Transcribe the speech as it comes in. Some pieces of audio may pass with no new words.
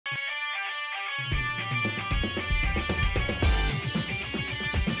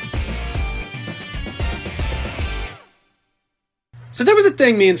So there was a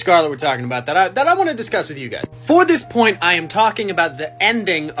thing me and Scarlett were talking about that I want to discuss with you guys. For this point, I am talking about the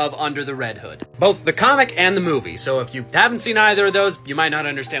ending of Under the Red Hood. Both the comic and the movie, so if you haven't seen either of those, you might not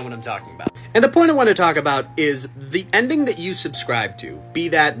understand what I'm talking about. And the point I want to talk about is the ending that you subscribe to, be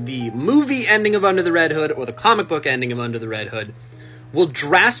that the movie ending of Under the Red Hood or the comic book ending of Under the Red Hood, will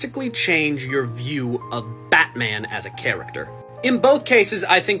drastically change your view of Batman as a character. In both cases,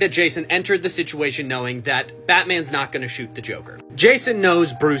 I think that Jason entered the situation knowing that Batman's not going to shoot the Joker. Jason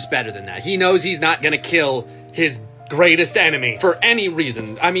knows Bruce better than that. He knows he's not going to kill his greatest enemy for any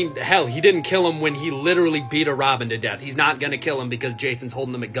reason. I mean, hell, he didn't kill him when he literally beat a Robin to death. He's not going to kill him because Jason's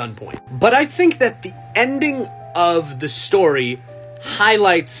holding him at gunpoint. But I think that the ending of the story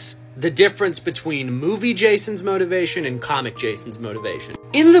highlights the difference between movie Jason's motivation and comic Jason's motivation.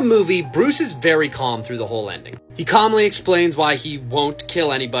 In the movie, Bruce is very calm through the whole ending. He calmly explains why he won't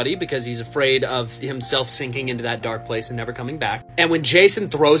kill anybody because he's afraid of himself sinking into that dark place and never coming back. And when Jason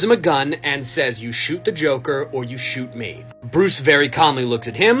throws him a gun and says, "You shoot the Joker or you shoot me," Bruce very calmly looks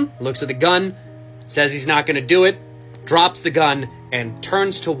at him, looks at the gun, says he's not gonna do it, drops the gun, and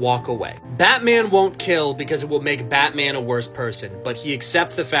turns to walk away. Batman won't kill because it will make Batman a worse person, but he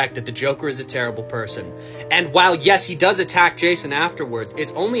accepts the fact that the Joker is a terrible person. And while, yes, he does attack Jason afterwards,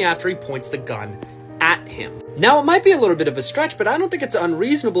 it's only after he points the gun at him. Now, it might be a little bit of a stretch, but I don't think it's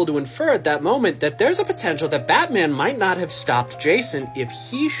unreasonable to infer at that moment that there's a potential that Batman might not have stopped Jason if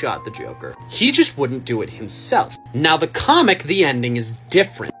he shot the Joker. He just wouldn't do it himself. Now, the comic, the ending is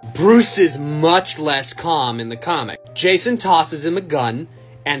different. Bruce is much less calm in the comic. Jason tosses him a gun,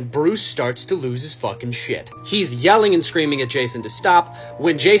 and Bruce starts to lose his fucking shit. He's yelling and screaming at Jason to stop.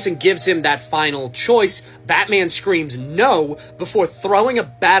 When Jason gives him that final choice, Batman screams no before throwing a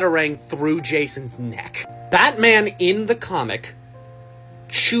batarang through Jason's neck. Batman in the comic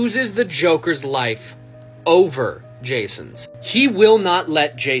chooses the Joker's life over Jason's. He will not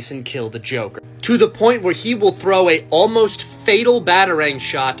let Jason kill the Joker, to the point where he will throw a almost fatal batarang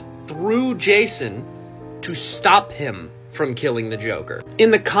shot through Jason to stop him from killing the Joker.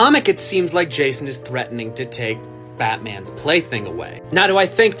 In the comic, it seems like Jason is threatening to take Batman's plaything away. Now, do I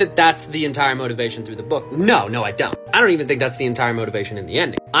think that that's the entire motivation through the book? No, I don't. I don't even think that's the entire motivation in the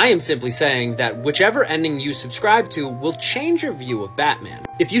ending. I am simply saying that whichever ending you subscribe to will change your view of Batman.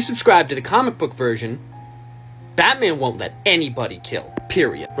 If you subscribe to the comic book version, Batman won't let anybody kill,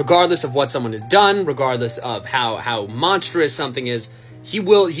 period. Regardless of what someone has done, regardless of how monstrous something is,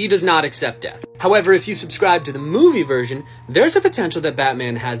 he does not accept death. However, if you subscribe to the movie version, there's a potential that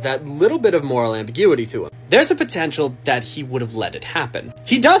Batman has that little bit of moral ambiguity to him. There's a potential that he would have let it happen.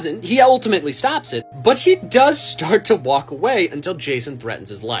 He doesn't, he ultimately stops it, but he does start to walk away until Jason threatens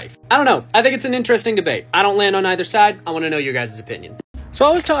his life. I don't know, I think it's an interesting debate. I don't land on either side, I want to know your guys' opinion. So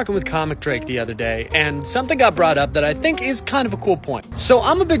I was talking with Comic Drake the other day, and something got brought up that I think is kind of a cool point. So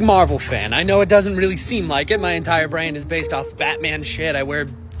I'm a big Marvel fan. I know it doesn't really seem like it. My entire brand is based off Batman shit. I wear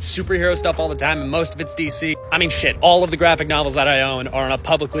superhero stuff all the time, and most of it's DC. I mean, shit, all of the graphic novels that I own are on a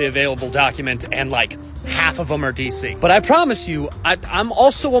publicly available document, and like, half of them are DC. But I promise you, I'm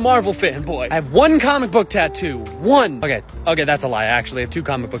also a Marvel fanboy. I have one comic book tattoo. One. Okay, that's a lie. I actually have two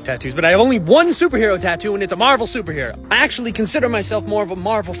comic book tattoos, but I have only one superhero tattoo, and it's a Marvel superhero. I actually consider myself more of a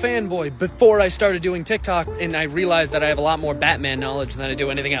Marvel fanboy before I started doing TikTok, and I realized that I have a lot more Batman knowledge than I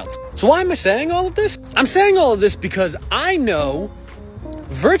do anything else. So why am I saying all of this? I'm saying all of this because I know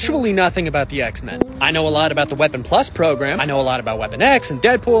virtually nothing about the X-Men. I know a lot about the Weapon Plus program. I know a lot about Weapon X and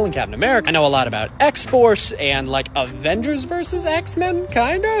Deadpool and Captain America. I know a lot about X-Force and like Avengers versus X-Men,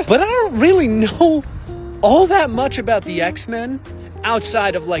 kinda. But I don't really know all that much about the X-Men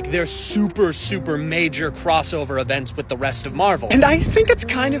outside of like their super major crossover events with the rest of Marvel. And I think it's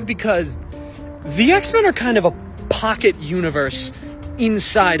kind of because the X-Men are kind of a pocket universe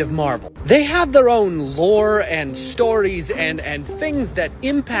inside of Marvel. They have their own lore and stories and things that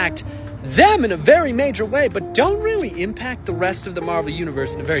impact them in a very major way, but don't really impact the rest of the Marvel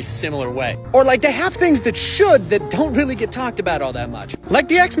universe in a very similar way. Or like they have things that don't really get talked about all that much. Like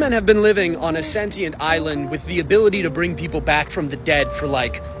the X-Men have been living on a sentient island with the ability to bring people back from the dead for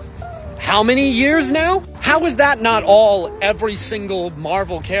like, how many years now? How is that not all every single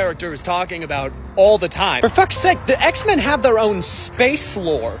Marvel character is talking about all the time? For fuck's sake, the X-Men have their own space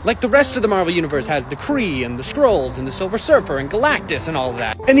lore. Like the rest of the Marvel universe has the Kree and the Skrulls and the Silver Surfer and Galactus and all of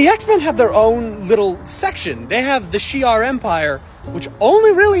that. And the X-Men have their own little section. They have the Shi'ar Empire, which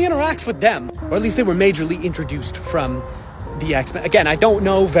only really interacts with them. Or at least they were majorly introduced from the X-Men. Again, I don't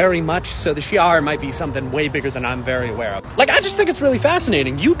know very much, so the Shi'ar might be something way bigger than I'm very aware of. Like, I just think it's really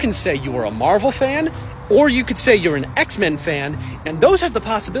fascinating. You can say you are a Marvel fan, or you could say you're an X-Men fan, and those have the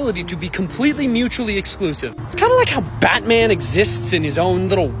possibility to be completely mutually exclusive. It's kind of like how Batman exists in his own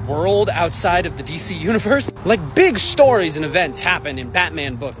little world outside of the DC universe. Like, big stories and events happen in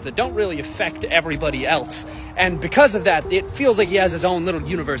Batman books that don't really affect everybody else. And because of that, it feels like he has his own little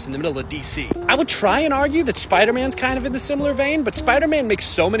universe in the middle of DC. I would try and argue that Spider-Man's kind of in the similar vein, but Spider-Man makes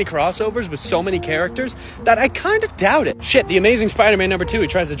so many crossovers with so many characters that I kind of doubt it. Shit, the Amazing Spider-Man #2, he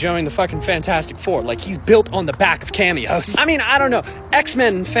tries to join the fucking Fantastic Four. Like, he's built on the back of cameos. I mean, I don't know.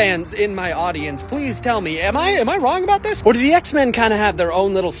 X-Men fans in my audience, please tell me, am I wrong about this? Or do the X-Men kind of have their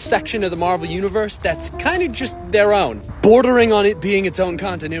own little section of the Marvel Universe that's kind of just their own, bordering on it being its own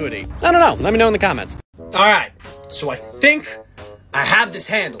continuity? I don't know. Let me know in the comments. Alright, so I think I have this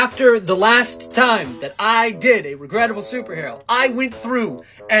handled. After the last time that I did a Regrettable Superhero, I went through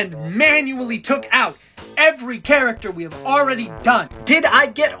and manually took out every character we have already done. Did I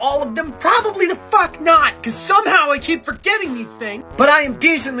get all of them? Probably the fuck not, because somehow I keep forgetting these things, but I am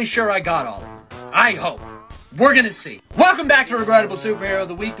decently sure I got all of them. I hope. We're gonna see. Welcome back to Regrettable Superhero of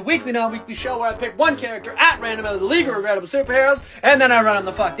the Week, the weekly, non-weekly show where I pick one character at random out of the League of Regrettable Superheroes, and then I run them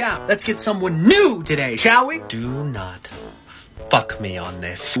the fuck down. Let's get someone new today, shall we? Do not fuck me on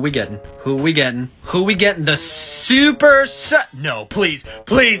this. Who we getting? Who we getting? Who we getting? The No, please,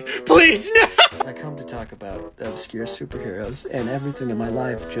 please, please, no! I come to talk about obscure superheroes, and everything in my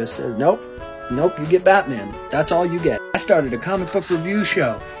life just says, nope, nope, you get Batman. That's all you get. I started a comic book review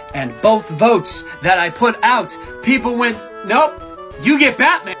show, and both votes that I put out, people went, nope, you get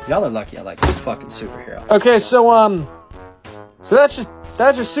Batman. Y'all are lucky I like this fucking superhero. Okay, so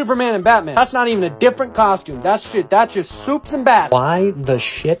that's just Superman and Batman. That's not even a different costume. That's just soups and bats. Why the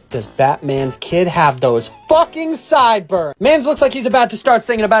shit does Batman's kid have those fucking sideburns? Mans looks like he's about to start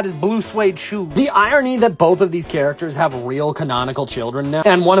singing about his blue suede shoes. The irony that both of these characters have real canonical children now,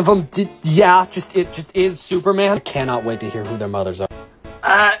 and one of them just is Superman. I cannot wait to hear who their mothers are.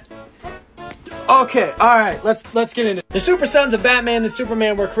 Okay, alright, let's get into it. The Super Sons of Batman and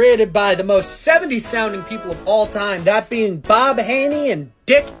Superman were created by the most 70s sounding people of all time, that being Bob Haney and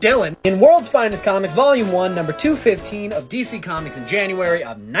Dick Dillon, in World's Finest Comics, Volume 1, number 215 of DC Comics in January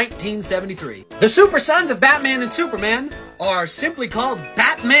of 1973. The Super Sons of Batman and Superman are simply called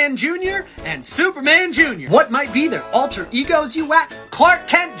Batman Jr. and Superman Jr. What might be their alter egos, you whack? Clark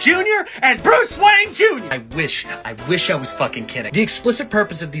Kent Jr. and Bruce Wayne Jr. I wish I was fucking kidding. The explicit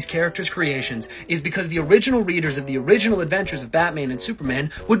purpose of these characters' creations is because the original readers of the original adventures of Batman and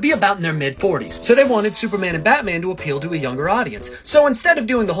Superman would be about in their mid-40s. So they wanted Superman and Batman to appeal to a younger audience. So instead of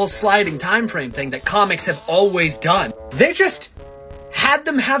doing the whole sliding time frame thing that comics have always done, they just had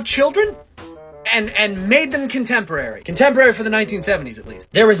them have children and made them contemporary. Contemporary for the 1970s, at least.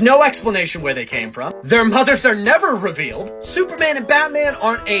 There is no explanation where they came from. Their mothers are never revealed. Superman and Batman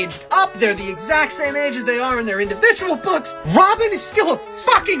aren't aged up. They're the exact same age as they are in their individual books. Robin is still a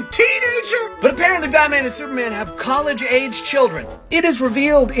fucking teenager! But apparently Batman and Superman have college-age children. It is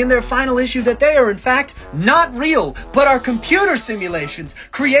revealed in their final issue that they are, in fact, not real, but are computer simulations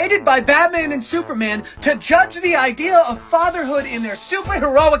created by Batman and Superman to judge the idea of fatherhood in their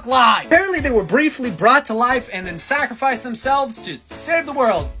superheroic lives. Apparently they were briefly brought to life and then sacrificed themselves to save the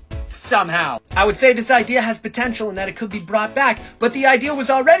world. Somehow. I would say this idea has potential and that it could be brought back, but the idea was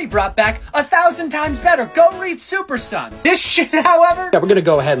already brought back 1,000 times better. Go read Super Sons. This shit, however... Yeah, we're gonna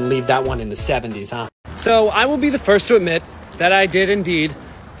go ahead and leave that one in the 70s, huh? So, I will be the first to admit that I did indeed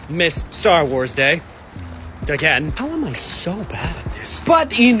miss Star Wars Day. Again. How am I so bad at this?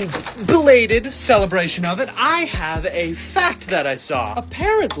 But in belated celebration of it, I have a fact that I saw.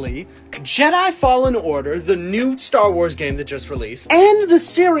 Apparently, Jedi Fallen Order, the new Star Wars game that just released, and the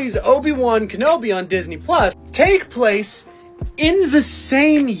series Obi-Wan Kenobi on Disney Plus take place in the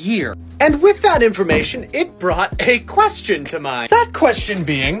same year. And with that information, it brought a question to mind. That question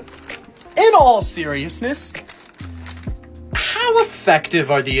being, in all seriousness, how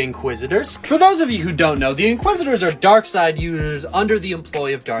effective are the Inquisitors? For those of you who don't know, the Inquisitors are dark side users under the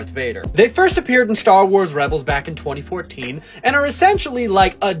employ of Darth Vader. They first appeared in Star Wars Rebels back in 2014 and are essentially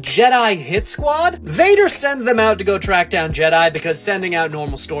like a Jedi hit squad. Vader sends them out to go track down Jedi because sending out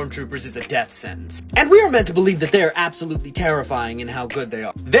normal stormtroopers is a death sentence. And we are meant to believe that they are absolutely terrifying in how good they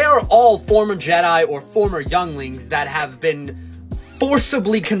are. They are all former Jedi or former younglings that have been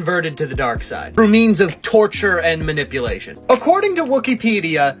forcibly converted to the dark side through means of torture and manipulation. According to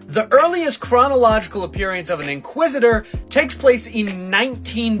Wikipedia, the earliest chronological appearance of an Inquisitor takes place in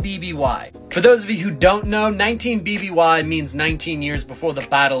 19 BBY. For those of you who don't know, 19 BBY means 19 years before the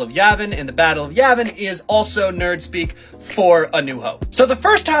Battle of Yavin, and the Battle of Yavin is also nerd speak for A New Hope. So the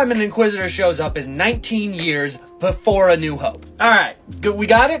first time an Inquisitor shows up is 19 years before A New Hope. Alright, we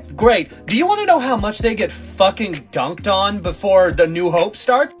got it? Great. Do you want to know how much they get fucking dunked on before The New Hope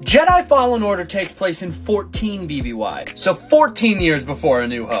starts? Jedi Fallen Order takes place in 14 BBY, so 14 years before A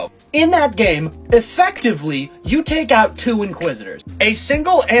New Hope. In that game, effectively, you take out 2 Inquisitors. A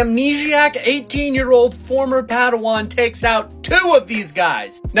single amnesiac 18-year-old former Padawan takes out 2 of these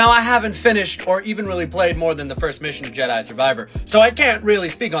guys. Now, I haven't finished or even really played more than the first mission of Jedi Survivor, so I can't really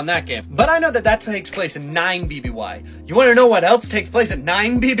speak on that game. But I know that that takes place in 9 BBY. You want to know what else takes place at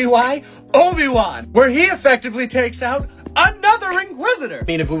 9 BBY? Obi-Wan, where he effectively takes out another Inquisitor! I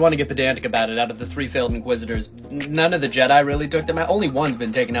mean, if we want to get pedantic about it, out of the 3 failed Inquisitors, none of the Jedi really took them out. Only one's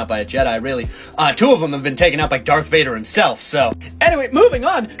been taken out by a Jedi, really. 2 of them have been taken out by Darth Vader himself, so. Anyway, moving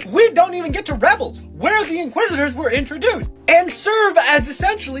on, we don't even get to Rebels, where the Inquisitors were introduced, and serve as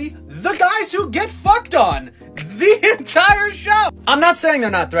essentially the guys who get fucked on the entire show. I'm not saying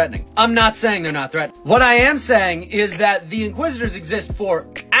they're not threatening. I'm not saying they're not threatening. What I am saying is that the Inquisitors exist for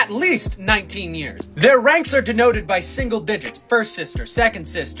at least 19 years. Their ranks are denoted by single digits. First sister,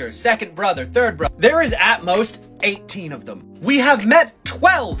 second brother, third brother. There is at most 18 of them. We have met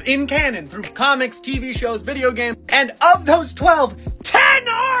 12 in canon through comics, TV shows, video games, and of those 12, 10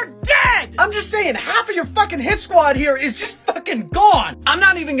 are dead! I'm just saying, half of your fucking hit squad here is just fucking gone. I'm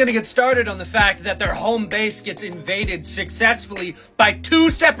not even gonna get started on the fact that their home base gets invaded successfully by 2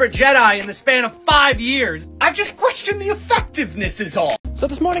 separate Jedi in the span of 5 years. I just question the effectiveness is all. So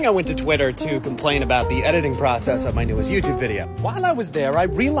this morning I went to Twitter to complain about the editing process of my newest YouTube video. While I was there, I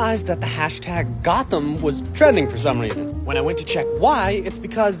realized that the hashtag Gotham was trending for some reason. When I went to check why, it's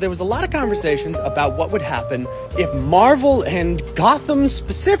because there was a lot of conversations about what would happen if Marvel and Gotham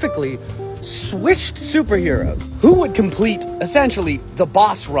specifically switched superheroes. Who would complete, essentially, the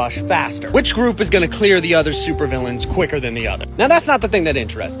boss rush faster? Which group is going to clear the other supervillains quicker than the other? Now, that's not the thing that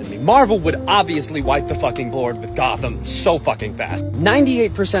interested me. Marvel would obviously wipe the fucking board with Gotham so fucking fast.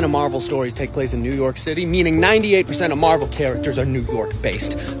 98% of Marvel stories take place in New York City, meaning 98% of Marvel characters are New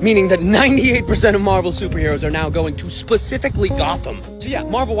York-based, meaning that 98% of Marvel superheroes are now going to specifically Gotham. So yeah,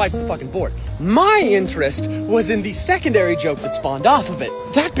 Marvel wipes the fucking board. My interest was in the secondary joke that spawned off of it.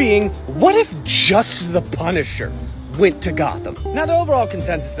 That being, what if just the Punisher went to Gotham? Now, the overall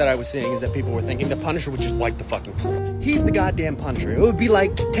consensus that I was seeing is that people were thinking the Punisher would just wipe the fucking floor. He's the goddamn Punisher. It would be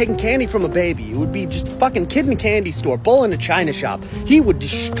like taking candy from a baby. It would be just fucking kid in a candy store, bull in a china shop. He would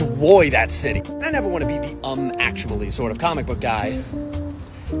destroy that city. I never want to be the actually sort of comic book guy.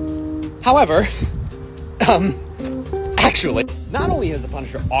 However, actually, not only has the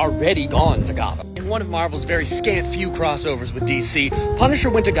Punisher already gone to Gotham, in one of Marvel's very scant few crossovers with DC, Punisher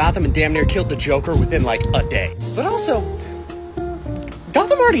went to Gotham and damn near killed the Joker within like a day. But also,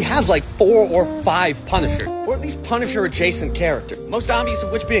 Gotham already has like 4 or 5 Punishers, or at least Punisher-adjacent characters. Most obvious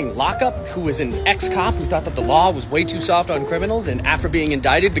of which being Lockup, who is an ex-cop who thought that the law was way too soft on criminals, and after being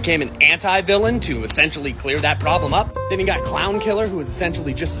indicted became an anti-villain to essentially clear that problem up. Then you got Clown Killer, who is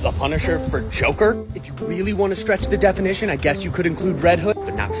essentially just the Punisher for Joker. If you really want to stretch the definition, I guess you could include Red Hood.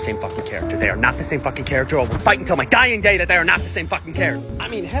 They're not the same fucking character. They are not the same fucking character. I will fight until my dying day that they are not the same fucking character. I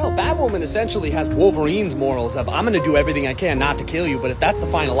mean, hell, Batwoman essentially has Wolverine's morals of, I'm gonna do everything I can not to kill you, but if that's the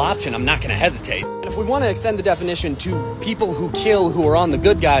final option, I'm not gonna hesitate. And if we want to extend the definition to people who kill who are on the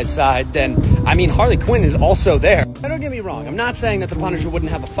good guys' side, then, I mean, Harley Quinn is also there. Now, don't get me wrong, I'm not saying that the Punisher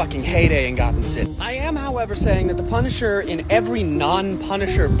wouldn't have a fucking heyday in Gotham City. I am, however, saying that the Punisher in every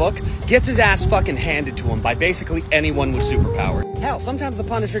non-Punisher book gets his ass fucking handed to him by basically anyone with superpowers. Hell, sometimes the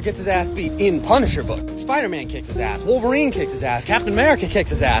Punisher gets his ass beat in Punisher books. Spider-Man kicks his ass, Wolverine kicks his ass, Captain America kicks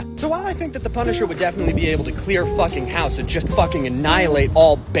his ass. So while I think that the Punisher would definitely be able to clear fucking house and just fucking annihilate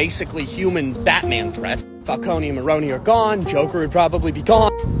all basically human Batman threats, Falcone and Maroni are gone, Joker would probably be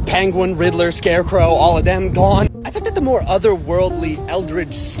gone, Penguin, Riddler, Scarecrow, all of them gone. I think that the more otherworldly,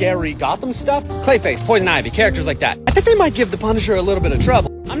 eldritch, scary Gotham stuff, Clayface, Poison Ivy, characters like that, I think they might give the Punisher a little bit of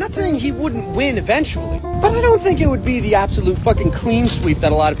trouble. I'm not saying he wouldn't win eventually, but I don't think it would be the absolute fucking clean sweep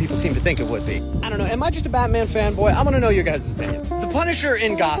that a lot of people seem to think it would be. I don't know, am I just a Batman fanboy? I want to know your guys' opinion. The Punisher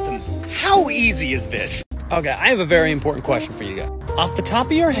in Gotham, how easy is this? Okay, I have a very important question for you guys. Off the top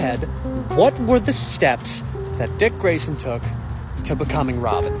of your head, what were the steps that Dick Grayson took to becoming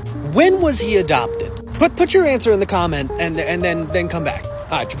Robin? When was he adopted? Put your answer in the comment and then come back.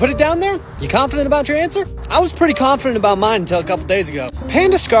 All right, you put it down there? You confident about your answer? I was pretty confident about mine until a couple days ago.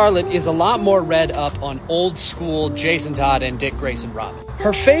 Panda Scarlet is a lot more read up on old school Jason Todd and Dick Grayson Robin.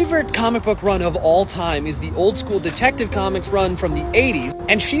 Her favorite comic book run of all time is the old school Detective Comics run from the 80s,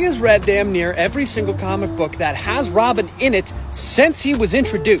 and she has read damn near every single comic book that has Robin in it since he was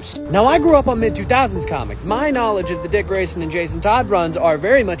introduced. Now, I grew up on mid-2000s comics. My knowledge of the Dick Grayson and Jason Todd runs are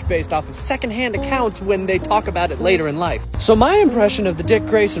very much based off of secondhand accounts when they talk about it later in life. So my impression of the Dick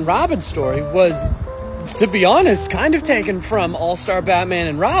Grayson Robin story was, to be honest, kind of taken from All-Star Batman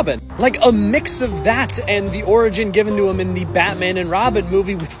and Robin. Like a mix of that and the origin given to him in the Batman and Robin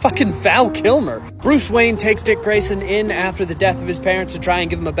movie with fucking Val Kilmer. Bruce Wayne takes Dick Grayson in after the death of his parents to try and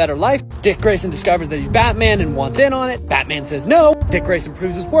give him a better life. Dick Grayson discovers that he's Batman and wants in on it. Batman says no. Dick Grayson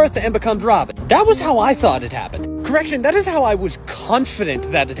proves his worth and becomes Robin. That was how I thought it happened. Correction, that is how I was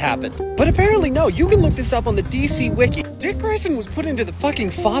confident that it happened. But apparently no, you can look this up on the DC Wiki. Dick Grayson was put into the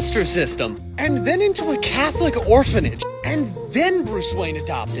fucking foster system and then into a Catholic orphanage. And then Bruce Wayne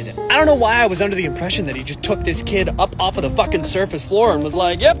adopted him. I don't know why I was under the impression that he just took this kid up off of the fucking surface floor and was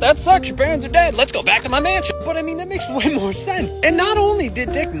like, yep, that sucks, your parents are dead, let's go back to my mansion. But I mean, that makes way more sense. And not only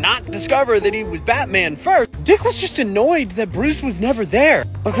did Dick not discover that he was Batman first, Dick was just annoyed that Bruce was never there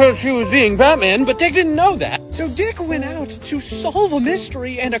because he was being Batman, but Dick didn't know that. So Dick went out to solve a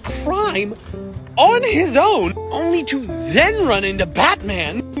mystery and a crime on his own, only to then run into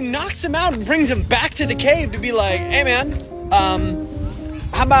Batman, who knocks him out and brings him back to the cave to be like, hey man,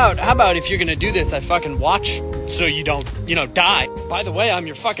 how about if you're gonna do this, I fucking watch so you don't, die. By the way, I'm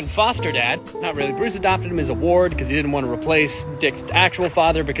your fucking foster dad. Not really. Bruce adopted him as a ward because he didn't want to replace Dick's actual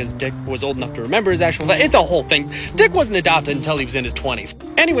father because Dick was old enough to remember his actual father. It's a whole thing. Dick wasn't adopted until he was in his 20s.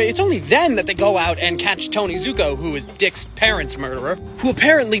 Anyway, it's only then that they go out and catch Tony Zuko, who is Dick's parents' murderer, who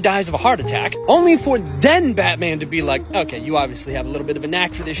apparently dies of a heart attack, only for then Batman to be like, okay, you obviously have a little bit of a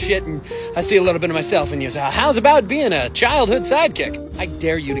knack for this shit, and I see a little bit of myself in you, so how's about being a childhood sidekick? I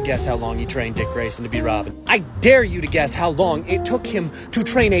dare you to guess how long he trained Dick Grayson to be Robin. I dare you to guess how long it took him to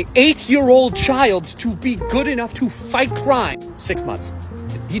train a 8-year-old child to be good enough to fight crime. 6 months.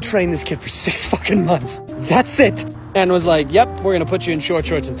 He trained this kid for 6 fucking months. That's it. And was like, yep, we're gonna put you in short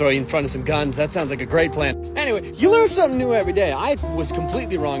shorts and throw you in front of some guns. That sounds like a great plan. Anyway, you learn something new every day. I was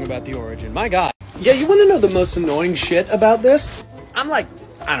completely wrong about the origin. My God. Yeah, you wanna know the most annoying shit about this? I'm like,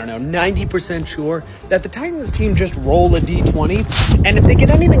 I don't know, 90% sure that the Titans team just roll a d20, and if they get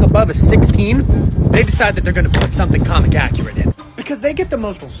anything above a 16, they decide that they're going to put something comic accurate in. Because they get the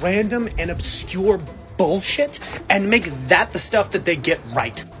most random and obscure bullshit and make that the stuff that they get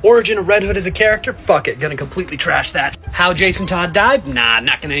right. Origin of Red Hood as a character? Fuck it, gonna completely trash that. How Jason Todd died? Nah,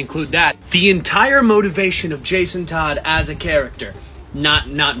 not gonna include that. The entire motivation of Jason Todd as a character. Not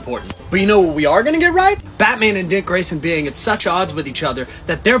important. But you know what we are gonna get right? Batman and Dick Grayson being at such odds with each other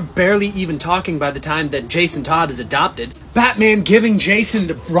that they're barely even talking by the time that Jason Todd is adopted. Batman giving Jason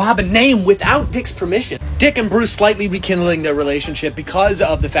the Robin name without Dick's permission. Dick and Bruce slightly rekindling their relationship because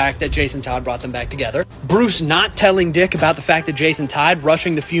of the fact that Jason Todd brought them back together. Bruce not telling Dick about the fact that Jason Todd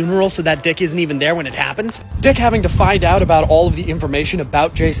rushing the funeral so that Dick isn't even there when it happens. Dick having to find out about all of the information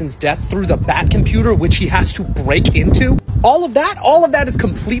about Jason's death through the Bat computer, which he has to break into. All of that is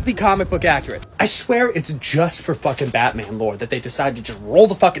completely comic book accurate. I swear it's just for fucking Batman lore that they decide to just roll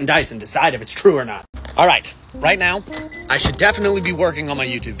the fucking dice and decide if it's true or not. Alright, right now, I should definitely be working on my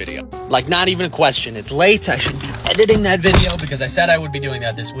YouTube video. Like, not even a question. It's late, I should be editing that video because I said I would be doing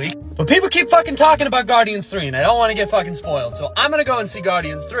that this week. But people keep fucking talking about Guardians 3 and I don't want to get fucking spoiled. So I'm gonna go and see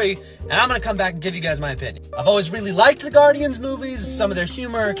Guardians 3 and I'm gonna come back and give you guys my opinion. I've always really liked the Guardians movies. Some of their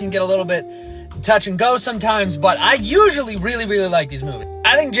humor can get a little bit touch and go sometimes, but I usually really like these movies.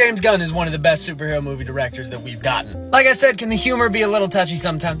 I think James Gunn is one of the best superhero movie directors that we've gotten. Like I said, can the humor be a little touchy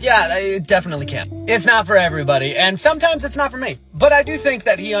sometimes? Yeah, it definitely can. It's not for everybody, and sometimes it's not for me. But I do think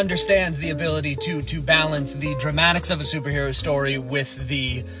that he understands the ability to balance the dramatics of a superhero story with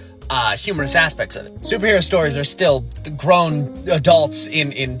the humorous aspects of it. Superhero stories are still grown adults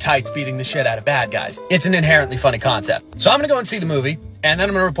in tights beating the shit out of bad guys. It's an inherently funny concept. So I'm gonna go and see the movie, and then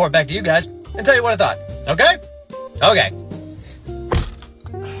I'm gonna report back to you guys and tell you what I thought. Okay? Okay.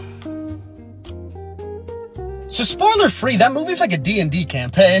 So spoiler-free, that movie's like a D&D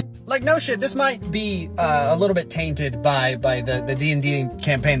campaign. Like, no shit, this might be a little bit tainted by the D&D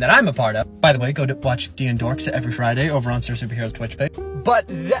campaign that I'm a part of. By the way, go to watch D&D Dorks every Friday over on Sir Superhero's Twitch page. But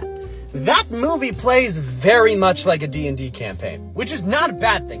that movie plays very much like a D&D campaign, which is not a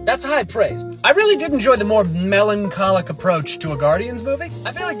bad thing. That's high praise. I really did enjoy the more melancholic approach to a Guardians movie.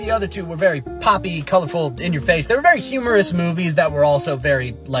 I feel like the other two were very poppy, colorful, in your face. They were very humorous movies that were also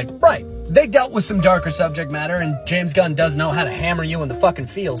very, like, bright. They dealt with some darker subject matter, and James Gunn does know how to hammer you in the fucking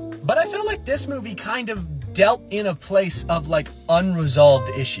feels. But I feel like this movie kind of dealt in a place of, like, unresolved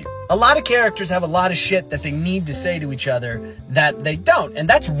issue. A lot of characters have a lot of shit that they need to say to each other that they don't, and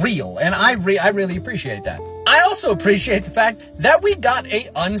that's real, and I really appreciate that. I also appreciate the fact that we got a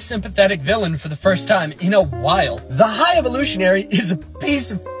unsympathetic villain for the first time in a while. The High Evolutionary is a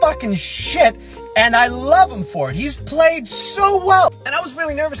piece of fucking shit, and I love him for it. He's played so well. And I was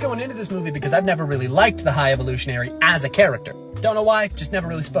really nervous going into this movie because I've never really liked the High Evolutionary as a character. Don't know why, just never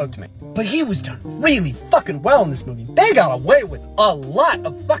really spoke to me. But he was done really fucking well in this movie. They got away with a lot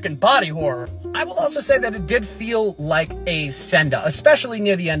of fucking body horror. I will also say that it did feel like a send-off, especially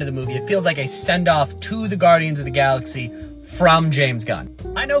near the end of the movie. It feels like a send-off to the Guardians of the Galaxy from James Gunn.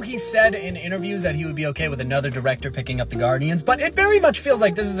 I know he said in interviews that he would be okay with another director picking up the Guardians, but it very much feels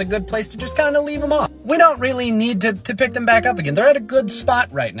like this is a good place to just kind of leave them off. We don't really need to pick them back up again. They're at a good spot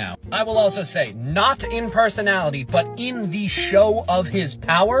right now. I will also say, not in personality, but in the show of his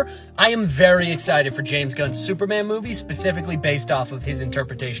power, I am very excited for James Gunn's Superman movie, specifically based off of his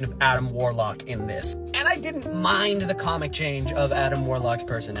interpretation of Adam Warlock in this. And I didn't mind the comic change of Adam Warlock's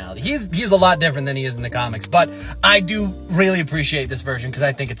personality. He's a lot different than he is in the comics, but I do really appreciate this version because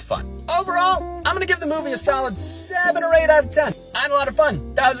I think it's fun. Overall, I'm gonna give the movie a solid 7 or 8 out of 10. I had a lot of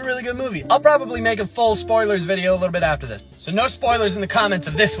fun. That was a really good movie. I'll probably make a full spoilers video a little bit after this. So no spoilers in the comments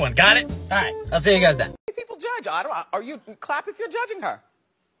of this one, got it? Alright, I'll see you guys then. People judge. Are you clap if you're judging her?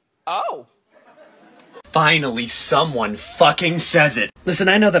 Oh. Finally, someone fucking says it. Listen,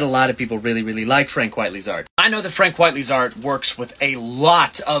 I know that a lot of people really like Frank Whiteley's art. I know that Frank Whiteley's art works with a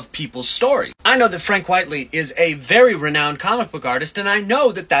lot of people's stories. I know that Frank Whiteley is a very renowned comic book artist, and I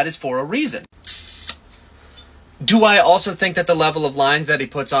know that that is for a reason. Do I also think that the level of lines that he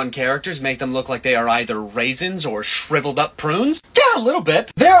puts on characters make them look like they are either raisins or shriveled up prunes? Yeah, a little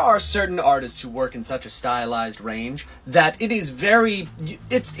bit. There are certain artists who work in such a stylized range that it is very...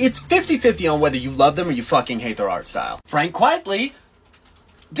 It's 50-50 on whether you love them or you fucking hate their art style. Frank Whiteley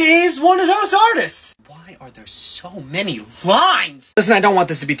is one of those artists. Why are there so many lines? Listen, I don't want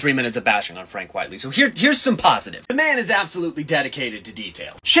this to be 3 minutes of bashing on Frank Whiteley, so here's some positives. The man is absolutely dedicated to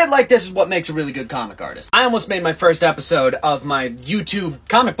detail. Shit like this is what makes a really good comic artist. I almost made my first episode of my YouTube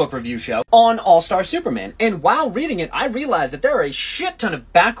comic book review show on All-Star Superman, and while reading it, I realized that there are a shit ton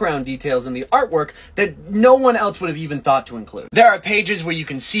of background details in the artwork that no one else would have even thought to include. There are pages where you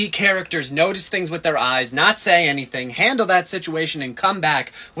can see characters notice things with their eyes, not say anything, handle that situation, and come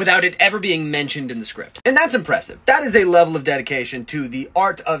back without it ever being mentioned in the script. And that's impressive. That is a level of dedication to the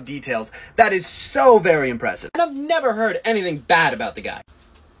art of details that is so very impressive. And I've never heard anything bad about the guy.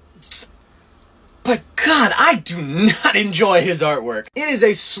 But God, I do not enjoy his artwork. It is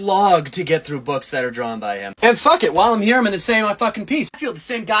a slog to get through books that are drawn by him. And fuck it, while I'm here, I'm gonna say my fucking piece. I feel the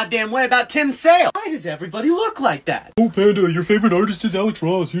same goddamn way about Tim Sale. Why does everybody look like that? Oh, Panda, your favorite artist is Alex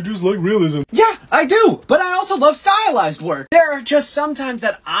Ross. You just like realism. Yeah, I do, but I also love stylized work. There are just sometimes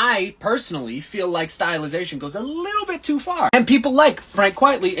that I, personally, feel like stylization goes a little bit too far. And people like Frank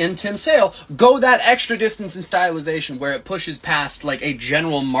Whiteley and Tim Sale go that extra distance in stylization where it pushes past, like, a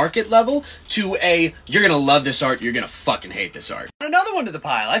general market level to a you're gonna love this art, you're gonna fucking hate this art. Another one to the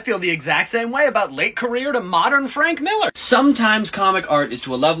pile. I feel the exact same way about late career to modern Frank Miller. Sometimes comic art is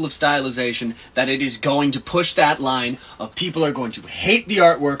to a level of stylization that it is going to push that line of people are going to hate the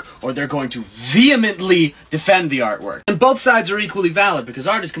artwork or they're going to vehemently defend the artwork. And both sides are equally valid because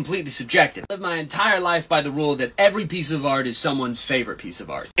art is completely subjective. I live my entire life by the rule that every piece of art is someone's favorite piece of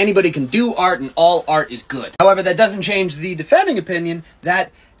art. Anybody can do art and all art is good. However, that doesn't change the defending opinion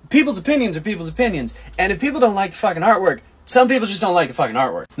that people's opinions are people's opinions, and if people don't like the fucking artwork, some people just don't like the fucking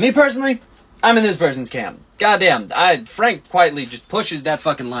artwork. Me personally, I'm in this person's camp. Goddamn, Frank Whiteley just pushes that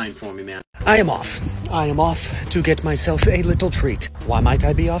fucking line for me, man. I am off to get myself a little treat. Why might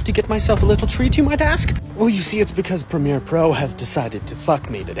I be off to get myself a little treat, you might ask? Well, you see, it's because Premiere Pro has decided to fuck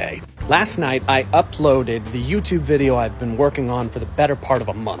me today. Last night, I uploaded the YouTube video I've been working on for the better part of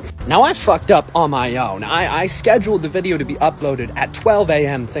a month. Now, I fucked up on my own. I scheduled the video to be uploaded at 12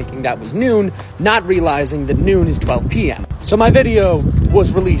 a.m. thinking that was noon, not realizing that noon is 12 p.m. So my video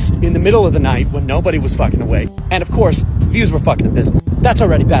was released in the middle of the night when nobody was fucking awake. And of course, views were fucking abysmal. That's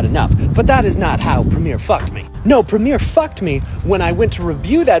already bad enough, but that is not how Premiere fucked me. No, Premiere fucked me when I went to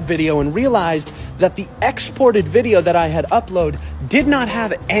review that video and realized that the exported video that I had uploaded did not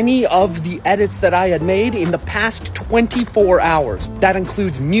have any of the edits that I had made in the past 24 hours. That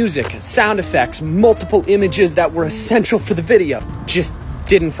includes music, sound effects, multiple images that were essential for the video. Just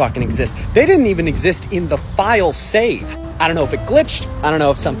didn't fucking exist. They didn't even exist in the file save. I don't know if it glitched. I don't know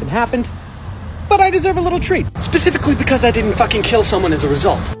if something happened. but I deserve a little treat. Specifically because I didn't fucking kill someone as a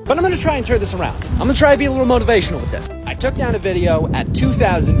result. But I'm gonna try and turn this around. I'm gonna try to be a little motivational with this. I took down a video at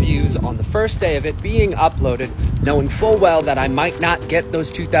 2,000 views on the first day of it being uploaded, knowing full well that I might not get those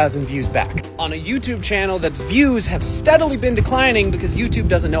 2,000 views back. On a YouTube channel that's views have steadily been declining because YouTube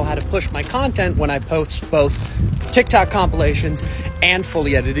doesn't know how to push my content when I post both TikTok compilations and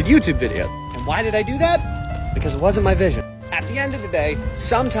fully edited YouTube videos. And why did I do that? Because it wasn't my vision. At the end of the day,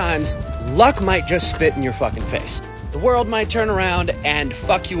 sometimes luck might just spit in your fucking face. The world might turn around and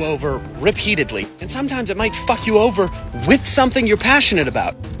fuck you over repeatedly. And sometimes it might fuck you over with something you're passionate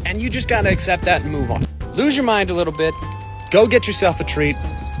about. And you just gotta accept that and move on. Lose your mind a little bit, go get yourself a treat,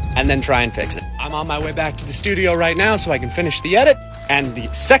 and then try and fix it. I'm on my way back to the studio right now so I can finish the edit. And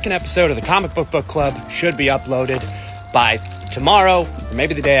the second episode of the Comic Book Club should be uploaded by tomorrow, or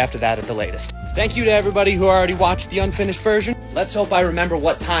maybe the day after that at the latest. Thank you to everybody who already watched the unfinished version. Let's hope I remember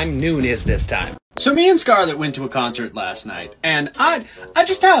what time noon is this time. So me and Scarlett went to a concert last night, and I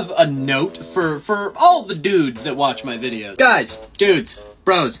just have a note for all the dudes that watch my videos. Guys, dudes,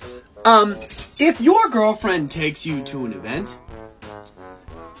 bros, if your girlfriend takes you to an event,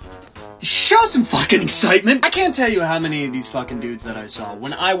 show some fucking excitement. I can't tell you how many of these fucking dudes that I saw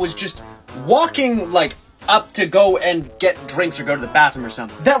when I was just walking, like, up to go and get drinks or go to the bathroom or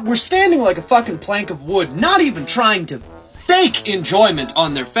something, that were standing like a fucking plank of wood, not even trying to fake enjoyment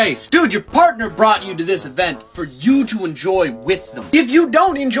on their face. Dude, your partner brought you to this event for you to enjoy with them. If you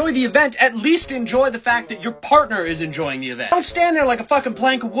don't enjoy the event, at least enjoy the fact that your partner is enjoying the event. Don't stand there like a fucking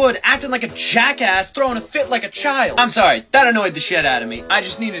plank of wood, acting like a jackass, throwing a fit like a child. I'm sorry, that annoyed the shit out of me. I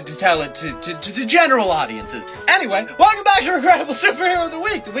just needed to tell it to the general audiences. Anyway, welcome back to Regrettable Superhero of the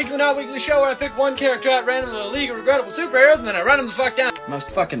Week, the weekly not weekly show where I pick one character out random in the League of Regrettable Superheroes and then I run them the fuck down.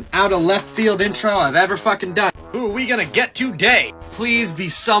 Most fucking out of left field intro I've ever fucking done. Who are we gonna get today? Please be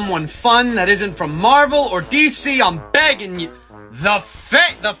someone fun that isn't from Marvel or DC, I'm begging you. The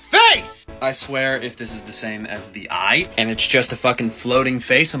face! I swear if this is the same as the eye, and it's just a fucking floating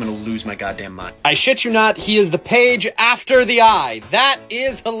face, I'm gonna lose my goddamn mind. I shit you not, he is the page after the eye. That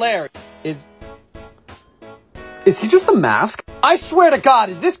is hilarious. Is he just the mask? I swear to God,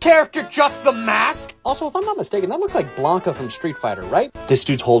 is this character just the mask? Also, if I'm not mistaken, that looks like Blanca from Street Fighter, right? This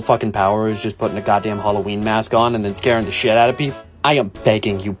dude's whole fucking power is just putting a goddamn Halloween mask on and then scaring the shit out of people. I am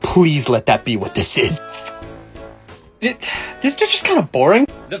begging you, please let that be what this is. This dude's just kind of boring.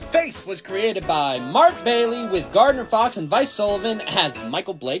 The Face was created by Mark Bailey with Gardner Fox and Vice Sullivan as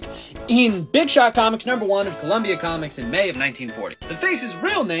Michael Blake in Big Shot Comics #1 of Columbia Comics in May of 1940. The Face's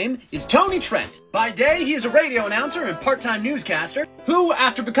real name is Tony Trent. By day, he is a radio announcer and part-time newscaster who,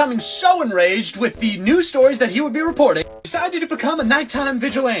 after becoming so enraged with the news stories that he would be reporting, decided to become a nighttime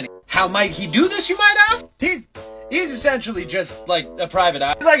vigilante. How might he do this, you might ask? He's essentially just, like, a private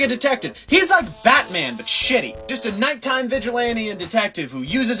eye. He's like a detective. He's like Batman, but shitty. Just a nighttime vigilante and detective who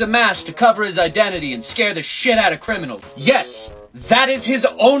uses a mask to cover his identity and scare the shit out of criminals. Yes, that is his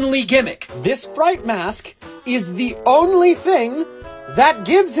only gimmick. This fright mask is the only thing that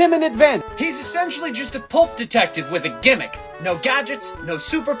gives him an advantage. He's essentially just a pulp detective with a gimmick. No gadgets, no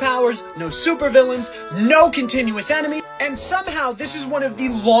superpowers, no supervillains, no continuous enemy, and somehow this is one of the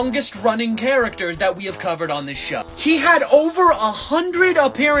longest running characters that we have covered on this show. He had over 100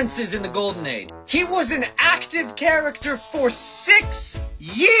 appearances in the Golden Age. He was an active character for 6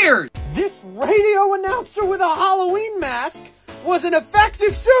 years. This radio announcer with a Halloween mask was an effective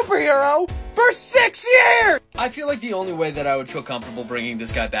superhero for 6 years! I feel like the only way that I would feel comfortable bringing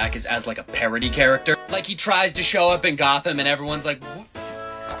this guy back is as like a parody character. Like he tries to show up in Gotham and everyone's like,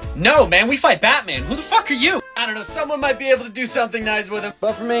 no man, we fight Batman, who the fuck are you? I don't know, someone might be able to do something nice with him.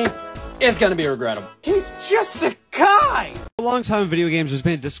 But for me, it's gonna be regrettable. He's just a guy! For a long time in video games, there's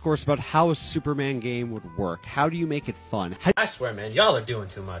been a discourse about how a Superman game would work. How do you make it fun? I swear, man, y'all are doing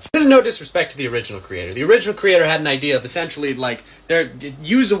too much. This is no disrespect to the original creator. The original creator had an idea of essentially, like,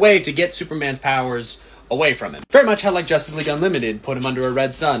 use a way to get Superman's powers away from him. Very much how, like, Justice League Unlimited put him under a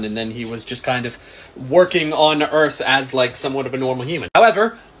red sun, and then he was just kind of working on Earth as, like, somewhat of a normal human.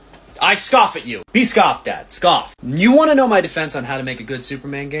 However, I scoff at you. Be scoffed at. Scoff. You want to know my defense on how to make a good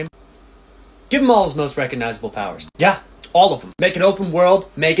Superman game? Give him all his most recognizable powers. Yeah, all of them. Make it open world,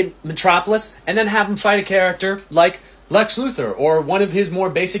 make it Metropolis, and then have him fight a character like Lex Luthor or one of his more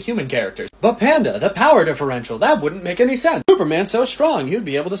basic human characters. But Panda, the power differential, that wouldn't make any sense. Superman's so strong, he'd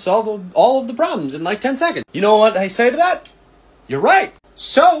be able to solve all of the problems in like 10 seconds. You know what I say to that? You're right.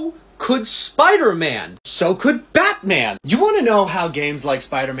 So, could Spider-Man. So could Batman. You want to know how games like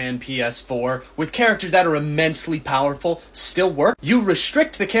Spider-Man PS4, with characters that are immensely powerful, still work? You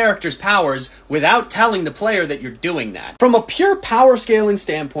restrict the character's powers without telling the player that you're doing that. From a pure power scaling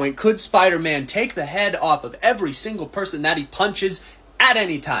standpoint, could Spider-Man take the head off of every single person that he punches at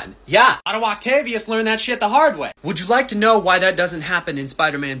any time? Yeah. Otto Octavius learned that shit the hard way. Would you like to know why that doesn't happen in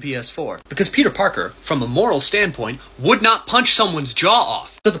Spider-Man PS4? Because Peter Parker, from a moral standpoint, would not punch someone's jaw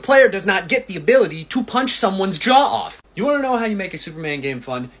off. So the player does not get the ability to punch someone's jaw off. You want to know how you make a Superman game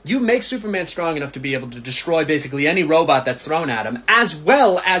fun? You make Superman strong enough to be able to destroy basically any robot that's thrown at him, as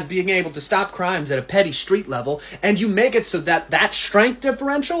well as being able to stop crimes at a petty street level, and you make it so that that strength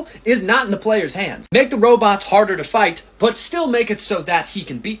differential is not in the player's hands. Make the robots harder to fight, but still make it so that he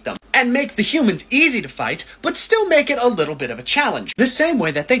can beat them. And make the humans easy to fight, but still make it a little bit of a challenge. The same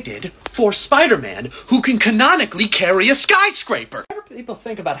way that they did for Spider-Man, who can canonically carry a skyscraper. Whenever people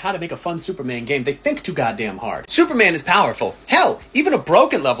think about how to make a fun Superman game, they think too goddamn hard. Superman is powerful. Hell, even a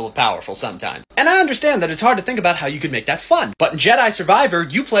broken level of powerful sometimes. And I understand that it's hard to think about how you could make that fun. But in Jedi Survivor,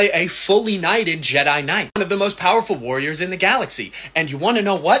 you play a fully knighted Jedi Knight, one of the most powerful warriors in the galaxy. And you want to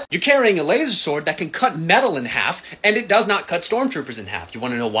know what? You're carrying a laser sword that can cut metal in half, and it does not cut stormtroopers in half. You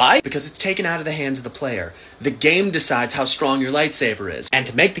want to know why? Because it's taken out of the hands of the player. The game decides how strong your lightsaber is. And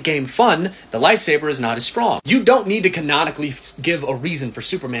to make the game fun, the lightsaber is not as strong. You don't need to canonically give a reason for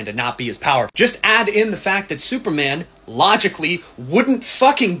Superman to not be as powerful. Just add in the fact that Superman logically wouldn't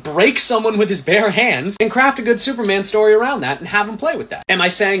fucking break someone with his bare hands, and craft a good Superman story around that and have him play with that. Am I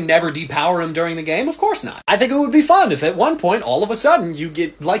saying never depower him during the game? Of course not. I think it would be fun if at one point all of a sudden you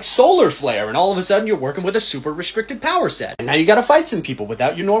get like solar flare and all of a sudden you're working with a super restricted power set. And now you gotta fight some people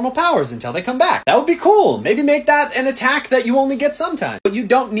without your normal powers until they come back. That would be cool. Maybe make that an attack that you only get sometimes. But you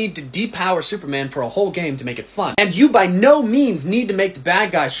don't need to depower Superman for a whole game to make it fun. And you by no means need to make the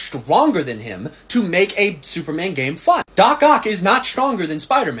bad guy stronger than him to make a Superman game fun. Doc Ock is not stronger than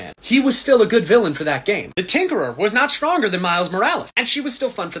Spider-Man. He was still a good villain for that game. The Tinkerer was not stronger than Miles Morales, and she was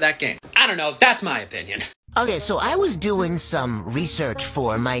still fun for that game. I don't know, that's my opinion. Okay, so I was doing some research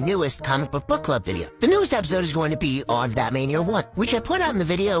for my newest comic book club video. The newest episode is going to be on Batman Year One, which I put out in the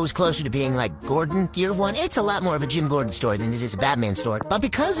video is closer to being like Gordon Year One. It's a lot more of a Jim Gordon story than it is a Batman story. But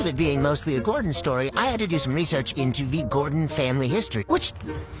because of it being mostly a Gordon story, I had to do some research into the Gordon family history, which...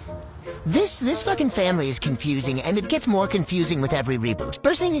 This fucking family is confusing, and it gets more confusing with every reboot.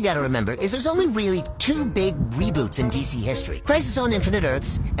 First thing you gotta remember is there's only really two big reboots in DC history. Crisis on Infinite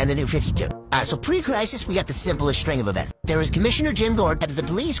Earths and the New 52. Alright, so pre-Crisis, we got the simplest string of events. There is Commissioner Jim Gordon, head of the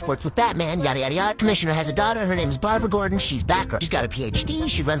police, works with Batman, yada yada yada. Commissioner has a daughter, her name is Barbara Gordon, she's Batgirl. She's got a PhD,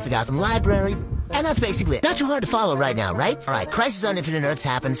 she runs the Gotham Library, and that's basically it. Not too hard to follow right now, right? Alright, Crisis on Infinite Earths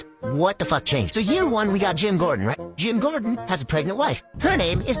happens. What the fuck changed? So year one, we got Jim Gordon, right? Jim Gordon has a pregnant wife. Her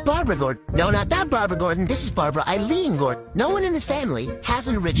name is Barbara Gordon. No, not that Barbara Gordon. This is Barbara Eileen Gordon. No one in this family has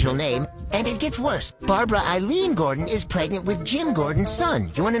an original name, and it gets worse. Barbara Eileen Gordon is pregnant with Jim Gordon's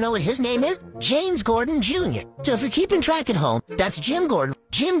son. You want to know what his name is? James Gordon Jr. So if you're keeping track at home, that's Jim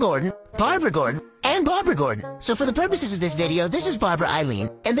Gordon, Barbara Gordon, and Barbara Gordon. So for the purposes of this video, this is Barbara Eileen,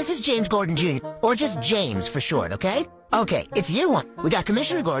 and this is James Gordon Jr., or just James for short, okay? Okay, it's year one. We got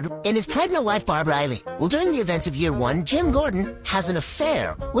Commissioner Gordon and his pregnant wife, Barbara Eileen. Well, during the events of year one, Jim Gordon has an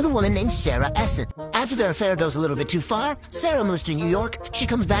affair with a woman named Sarah Essen. After their affair goes a little bit too far, Sarah moves to New York. She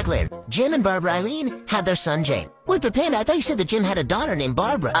comes back later. Jim and Barbara Eileen had their son, Jane. Wait, but Panda, I thought you said that Jim had a daughter named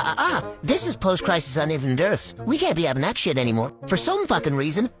Barbara. This is post-Crisis on Infinite Earths. We can't be having that shit anymore. For some fucking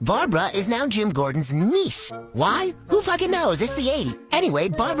reason, Barbara is now Jim Gordon's niece. Why? Who fucking knows? It's the 80s. Anyway,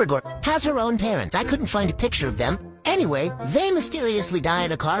 Barbara Gordon has her own parents. I couldn't find a picture of them. Anyway, they mysteriously die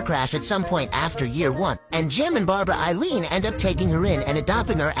in a car crash at some point after year one, and Jim and Barbara Eileen end up taking her in and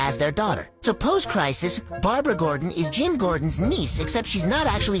adopting her as their daughter. So post-Crisis, Barbara Gordon is Jim Gordon's niece, except she's not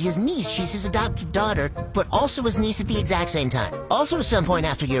actually his niece, she's his adopted daughter, but also his niece at the exact same time. Also at some point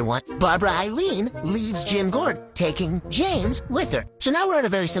after year one, Barbara Eileen leaves Jim Gordon, taking James with her. So now we're at a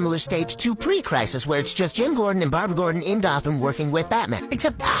very similar stage to pre-Crisis, where it's just Jim Gordon and Barbara Gordon in Gotham working with Batman.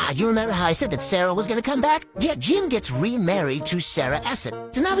 Except, you remember how I said that Sarah was gonna come back? Yeah, Jim gets remarried to Sarah Essen.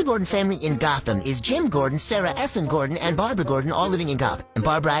 So now the Gordon family in Gotham is Jim Gordon, Sarah Essen Gordon, and Barbara Gordon all living in Gotham. And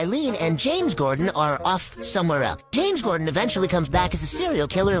Barbara Eileen and James James Gordon are off somewhere else. James Gordon eventually comes back as a serial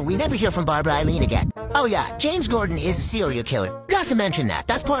killer, and we never hear from Barbara Eileen again. Oh yeah, James Gordon is a serial killer. Forgot to mention that.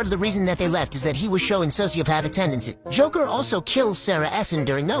 That's part of the reason that they left, is that he was showing sociopathic tendencies. Joker also kills Sarah Essen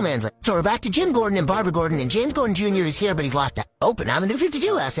during No Man's Land. So we're back to Jim Gordon and Barbara Gordon, and James Gordon Jr. is here, but he's locked up. Oh, but now the New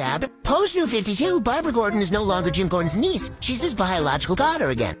 52 has happened. Post New 52, Barbara Gordon is no longer Jim Gordon's niece. She's his biological daughter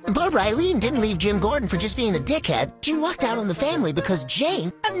again. And Barbara Eileen didn't leave Jim Gordon for just being a dickhead. She walked out on the family because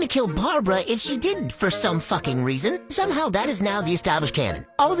Jane threatened to kill Barbara if she didn't, for some fucking reason. Somehow that is now the established canon.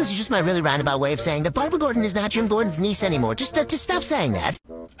 All of this is just my really roundabout way of saying that Barbara Gordon is not Jim Gordon's niece anymore. Just stop saying that.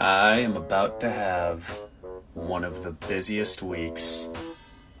 I am about to have one of the busiest weeks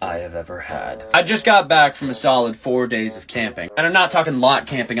I have ever had. I just got back from a solid 4 days of camping. And I'm not talking lot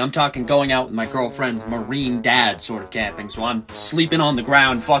camping, I'm talking going out with my girlfriend's marine dad sort of camping, so I'm sleeping on the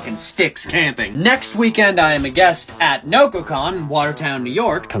ground fucking sticks camping. Next weekend I am a guest at NocoCon in Watertown, New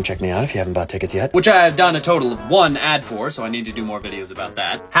York. Come check me out if you haven't bought tickets yet. Which I have done a total of 1 ad for, so I need to do more videos about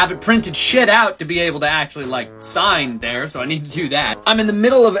that. Haven't printed shit out to be able to actually, like, sign there, so I need to do that. I'm in the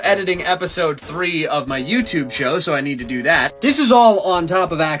middle of editing episode 3 of my YouTube show, so I need to do that. This is all on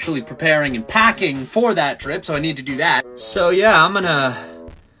top of actually preparing and packing for that trip, so I need to do that. So yeah, I'm gonna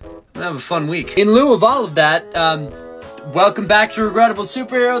have a fun week. In lieu of all of that, welcome back to Regrettable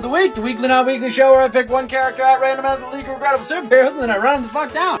Superhero of the Week, the weekly not-weekly show where I pick one character at random out of the league of regrettable superheroes and then I run them the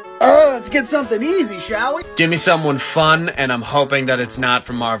fuck down. Let's get something easy, shall we? Give me someone fun, and I'm hoping that it's not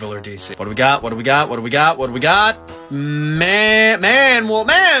from Marvel or DC. What do we got? What do we got? What do we got? What do we got? Man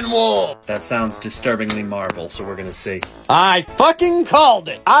Wolf. That sounds disturbingly Marvel, so we're gonna see. I fucking called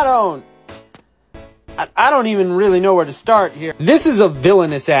it. I don't even really know where to start here. This is a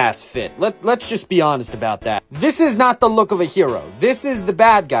villainous ass fit. Let's just be honest about that. This is not the look of a hero. This is the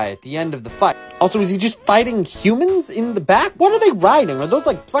bad guy at the end of the fight. Also, is he just fighting humans in the back? What are they riding? Are those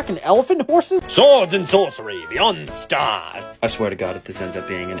like fucking elephant horses? Swords and sorcery beyond the stars. I swear to God, if this ends up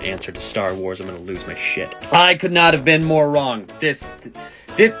being an answer to Star Wars, I'm gonna lose my shit. I could not have been more wrong. This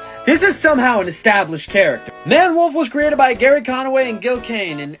is somehow an established character. Man-Wolf was created by Gary Conaway and Gil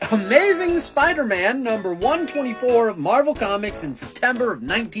Kane in Amazing Spider-Man number 124 of Marvel Comics in September of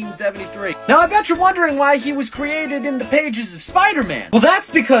 1973. Now, I bet you're wondering why he was created in the pages of Spider-Man. Well, that's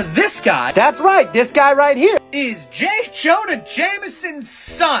because this guy, that's right, this guy right here, is J. Jonah Jameson's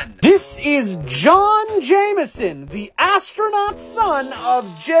son. This is John Jameson, the astronaut son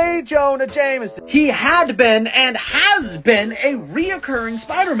of J. Jonah Jameson. He had been and has been a reoccurring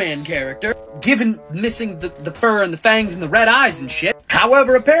Spider-Man character, given missing the fur and the fangs and the red eyes and shit.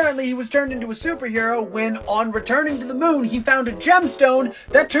 However, apparently he was turned into a superhero when, on returning to the moon, he found a gemstone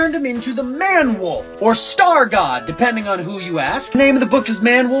that turned him into the Man-Wolf, or Star God, depending on who you ask. The name of the book is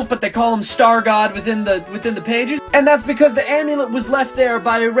Man-Wolf, but they call him Star God within the pages. And that's because the amulet was left there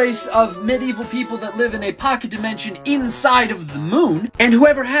by a race of medieval people that live in a pocket dimension inside of the moon. And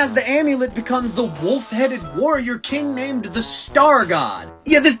whoever has the amulet becomes the wolf-headed warrior king named the Star God.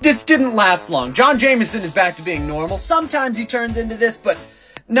 Yeah, this didn't last long. John Jameson is back to being normal. Sometimes he turns into this, but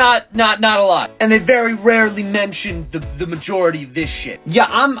not a lot. And they very rarely mention the majority of this shit. Yeah,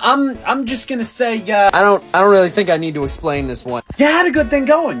 I'm just gonna say, I don't really think I need to explain this one. You had a good thing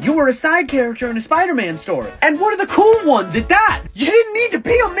going. You were a side character in a Spider-Man story. And one of the cool ones at that. You didn't need to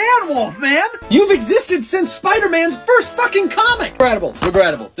be a Man-Wolf, man. You've existed since Spider-Man's first fucking comic.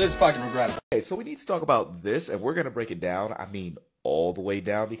 Regrettable. This is fucking regrettable. Okay, so we need to talk about this, and we're gonna break it down. I mean, all the way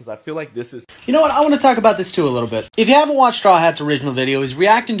down, because I feel like this is... You know what, I want to talk about this too a little bit. If you haven't watched Straw Hat's original video, he's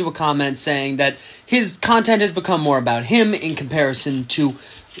reacting to a comment saying that his content has become more about him in comparison to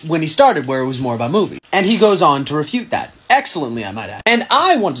when he started, where it was more about movies. And he goes on to refute that. Excellently, I might add. And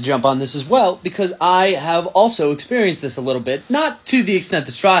I want to jump on this as well, because I have also experienced this a little bit, not to the extent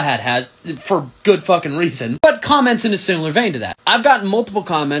that Straw Hat has, for good fucking reason, but comments in a similar vein to that. I've gotten multiple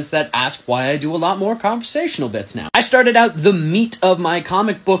comments that ask why I do a lot more conversational bits now. I started out the meat of my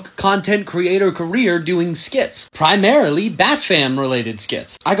comic book content creator career doing skits, primarily Batfam related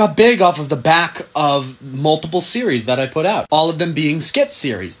skits. I got big off of the back of multiple series that I put out, all of them being skit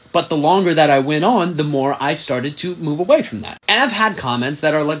series. But the longer that I went on, the more I started to move away from that. And I've had comments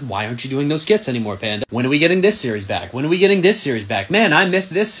that are like, why aren't you doing those skits anymore, Panda? When are we getting this series back? When are we getting this series back? Man, I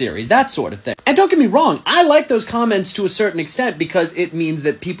missed this series, that sort of thing. And don't get me wrong, I like those comments to a certain extent because it means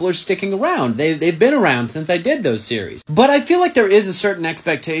that people are sticking around. They've been around since I did those series. But I feel like there is a certain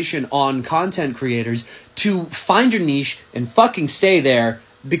expectation on content creators to find your niche and fucking stay there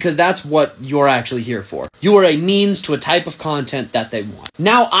because that's what you're actually here for. You are a means to a type of content that they want.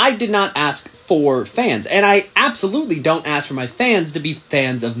 Now, I did not ask for fans, and I absolutely don't ask for my fans to be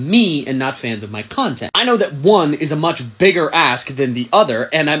fans of me and not fans of my content. I know that one is a much bigger ask than the other,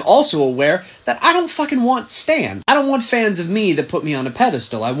 and I'm also aware that I don't fucking want stans. I don't want fans of me that put me on a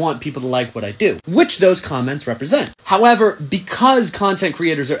pedestal. I want people to like what I do, which those comments represent. However, because content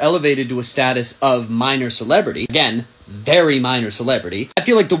creators are elevated to a status of minor celebrity, again, very minor celebrity, I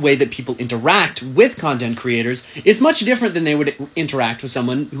feel like the way that people interact with content creators is much different than they would interact with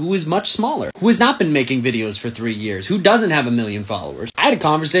someone who is much smaller, who has not been making videos for 3 years, who doesn't have 1 million followers. I had a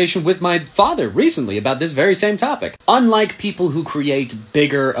conversation with my father recently about this very same topic. Unlike people who create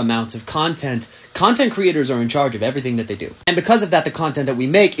bigger amounts of content, content creators are in charge of everything that they do. And because of that, the content that we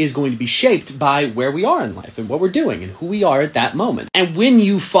make is going to be shaped by where we are in life and what we're doing and who we are at that moment. And when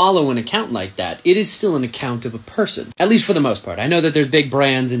you follow an account like that, it is still an account of a person. At least for the most part. I know that there's big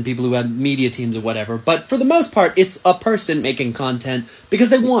brands and people who have media teams or whatever, but for the most part, it's a person making content because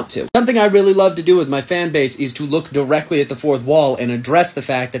they want to. Something I really love to do with my fan base is to look directly at the fourth wall and address the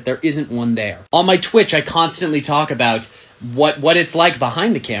fact that there isn't one there. On my Twitch, I constantly talk about what it's like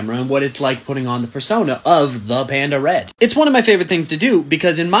behind the camera and what it's like putting on the persona of the Panda Red. It's one of my favorite things to do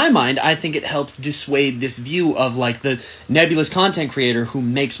because in my mind, I think it helps dissuade this view of like the nebulous content creator who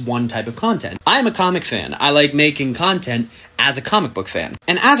makes one type of content. I'm a comic fan. I like making content as a comic book fan.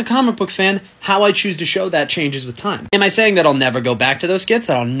 And as a comic book fan, how I choose to show that changes with time. Am I saying that I'll never go back to those skits,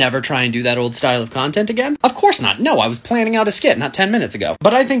 that I'll never try and do that old style of content again? Of course not. No, I was planning out a skit not 10 minutes ago.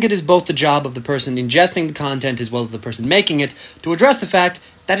 But I think it is both the job of the person ingesting the content as well as the person making it to address the fact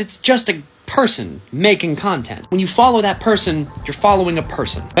that it's just a person making content. When you follow that person, you're following a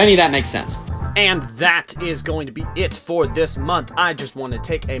person. If any of that makes sense. And that is going to be it for this month. I just want to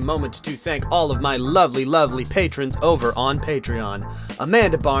take a moment to thank all of my lovely, lovely patrons over on Patreon.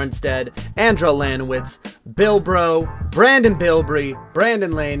 Amanda Barnstead, Andra Lanowitz, Bill Bro, Brandon Bilbrey,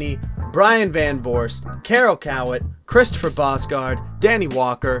 Brandon Laney, Brian Van Vorst, Carol Cowett, Christopher Bosgard, Danny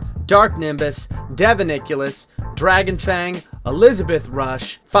Walker, Dark Nimbus, Deviniculus, Dragonfang, Elizabeth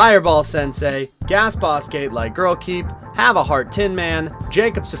Rush, Fireball Sensei, Gas Boss Gate Like Girl Keep, Have a Heart Tin Man,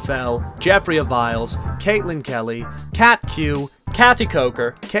 Jacob Safel, Jeffrey Aviles, Caitlin Kelly, Kat Q, Kathy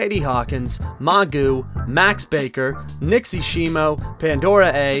Coker, Katie Hawkins, Magoo, Max Baker, Nixie Shimo,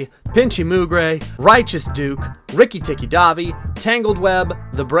 Pandora A, Pinchy Mugre, Righteous Duke, Ricky Tiki Davi, Tangled Web,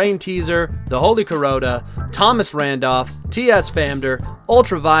 The Brain Teaser, The Holy Kuroda, Thomas Randolph, T.S. Famder,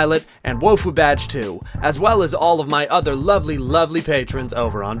 Ultraviolet, and Wofu Badge 2, as well as all of my other lovely, lovely patrons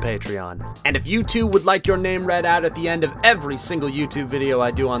over on Patreon. And if you too would like your name read out at the end of every single YouTube video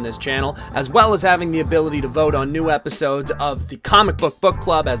I do on this channel, as well as having the ability to vote on new episodes of the Comic Book Book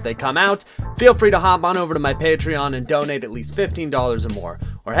Club as they come out, feel free to hop on over to my Patreon and donate at least $15 or more.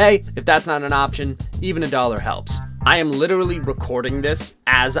 Or hey, if that's not an option, even $1 helps. I am literally recording this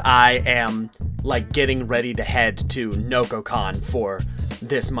as I am like getting ready to head to NokoCon for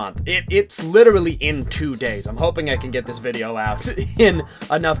this month. It's literally in 2 days. I'm hoping I can get this video out in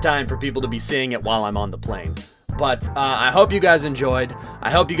enough time for people to be seeing it while I'm on the plane. But I hope you guys enjoyed. I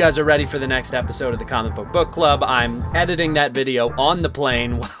hope you guys are ready for the next episode of the Comic Book Book Club. I'm editing that video on the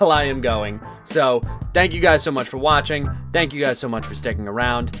plane while I am going. So thank you guys so much for watching. Thank you guys so much for sticking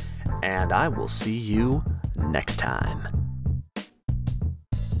around. And I will see you next time.